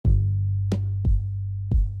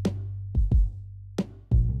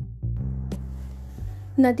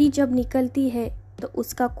नदी जब निकलती है तो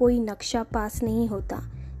उसका कोई नक्शा पास नहीं होता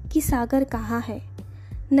कि सागर कहाँ है।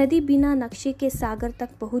 नदी बिना नक्शे के सागर तक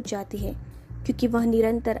पहुँच जाती है क्योंकि वह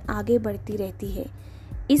निरंतर आगे बढ़ती रहती है।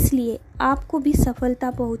 इसलिए आपको भी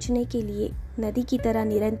सफलता पहुँचने के लिए नदी की तरह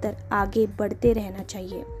निरंतर आगे बढ़ते रहना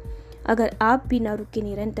चाहिए। अगर आप बिना रुके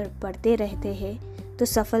निरंतर बढ़ते रहते हैं तो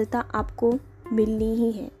सफलता आपको मिलनी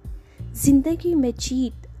ही है। जिंदगी में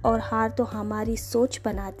जीत और हार तो हमारी सोच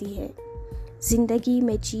बनाती है। जिंदगी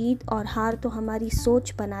में जीत और हार तो हमारी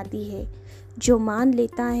सोच बनाती है। जो मान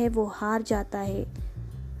लेता है वो हार जाता है,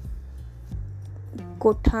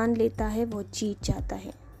 को ठान लेता है वो जीत जाता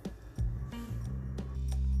है।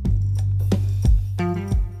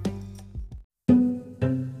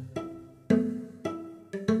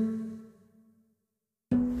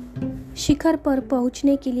 शिखर पर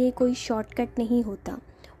पहुंचने के लिए कोई शॉर्टकट नहीं होता।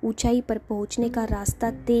 ऊंचाई पर पहुंचने का रास्ता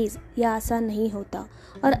तेज या आसान नहीं होता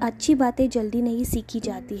और अच्छी बातें जल्दी नहीं सीखी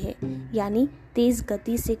जाती है, यानी तेज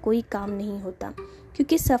गति से कोई काम नहीं होता,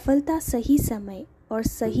 क्योंकि सफलता सही समय और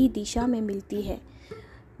सही दिशा में मिलती है।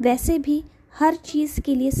 वैसे भी हर चीज़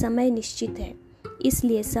के लिए समय निश्चित है,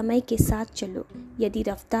 इसलिए समय के साथ चलो। यदि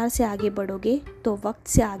रफ्तार से आगे बढ़ोगे तो वक्त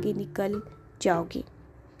से आगे निकल जाओगे।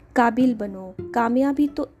 काबिल बनो। कामयाबी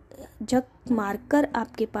तो जग मारकर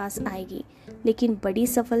आपके पास आएगी, लेकिन बड़ी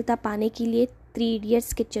सफलता पाने के लिए 3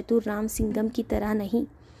 इडियट्स के चतुर राम सिंघम की तरह नहीं,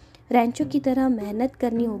 रैंचो की तरह मेहनत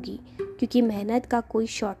करनी होगी, क्योंकि मेहनत का कोई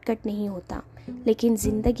शॉर्टकट नहीं होता। लेकिन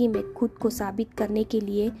जिंदगी में खुद को साबित करने के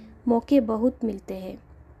लिए मौके बहुत मिलते हैं।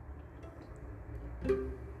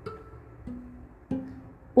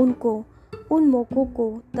 उन मौक़ों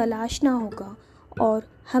को तलाशना होगा और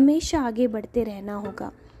हमेशा आगे बढ़ते रहना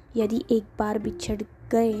होगा। यदि एक बार बिछड़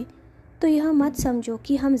गए तो यह मत समझो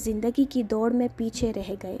कि हम जिंदगी की दौड़ में पीछे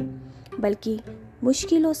रह गए, बल्कि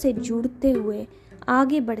मुश्किलों से जुड़ते हुए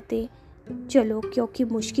आगे बढ़ते चलो, क्योंकि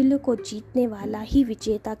मुश्किलों को जीतने वाला ही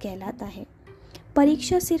विजेता कहलाता है।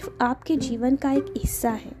 परीक्षा सिर्फ आपके जीवन का एक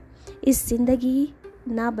हिस्सा है। इस जिंदगी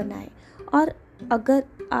ना बनाए, और अगर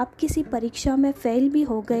आप किसी परीक्षा में फेल भी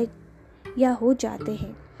हो गए या हो जाते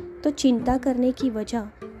हैं तो चिंता करने की वजह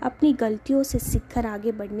अपनी गलतियों से सीखकर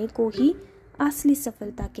आगे बढ़ने को ही असली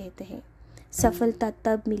सफलता कहते हैं। सफलता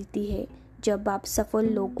तब मिलती है जब आप सफल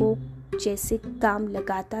लोगों जैसे काम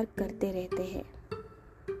लगातार करते रहते हैं।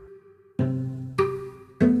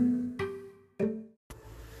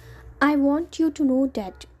 I want you to know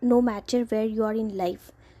that no matter where you are in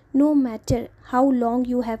life, no matter how long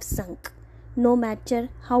you have sunk, no matter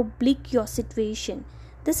how bleak your situation,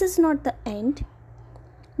 this is not the end.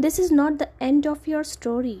 This is not the end of your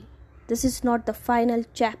story. This is not the final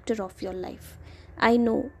chapter of your life. I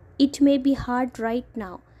know it may be hard right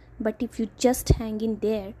now, but if you just hang in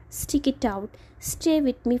there, stick it out, stay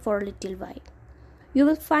with me for a little while, you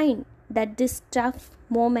will find that this tough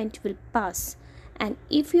moment will pass. And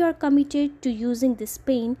if you are committed to using this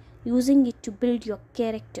pain, using it to build your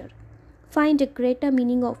character, find a greater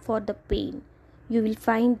meaning for the pain, you will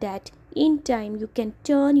find that in time you can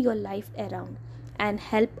turn your life around and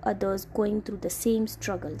help others going through the same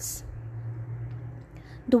struggles.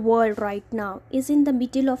 The world right now is in the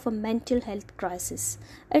middle of a mental health crisis.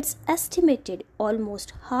 It's estimated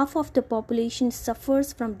almost half of the population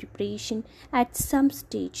suffers from depression at some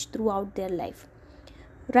stage throughout their life.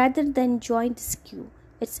 Rather than join this queue,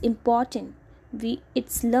 it's important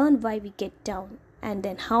it's learn why we get down and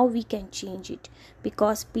then how we can change it,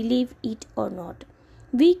 because believe it or not,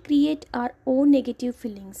 we create our own negative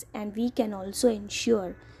feelings, and we can also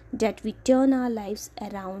ensure that we turn our lives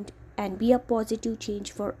around and be a positive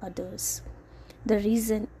change for others. The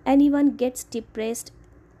reason anyone gets depressed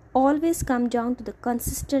always comes down to the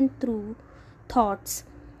consistent through thoughts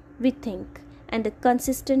we think and the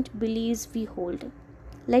consistent beliefs we hold.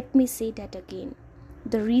 Let me say that again.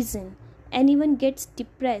 The reason anyone gets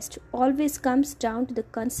depressed always comes down to the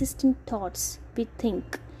consistent thoughts we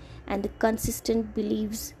think and the consistent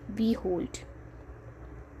beliefs we hold.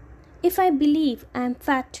 If I believe I am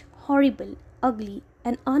fat, horrible, ugly,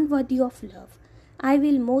 and unworthy of love, I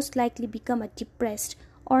will most likely become a depressed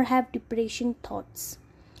or have depression thoughts.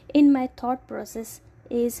 In my thought process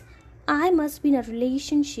is I must be in a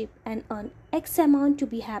relationship and earn X amount to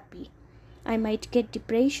be happy. I might get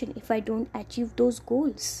depression if I don't achieve those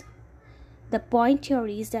goals. The point here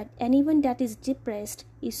is that anyone that is depressed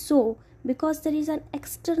is so because there is an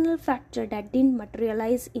external factor that didn't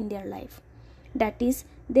materialize in their life. That is,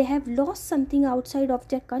 they have lost something outside of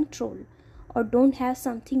their control or don't have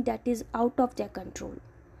something that is out of their control.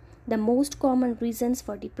 The most common reasons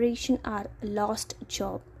for depression are lost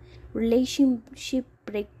job, relationship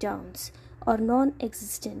breakdowns, or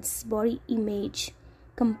non-existence, body image,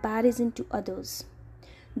 comparison to others.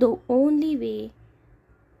 The only way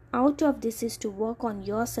out of this is to work on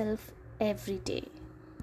yourself every day.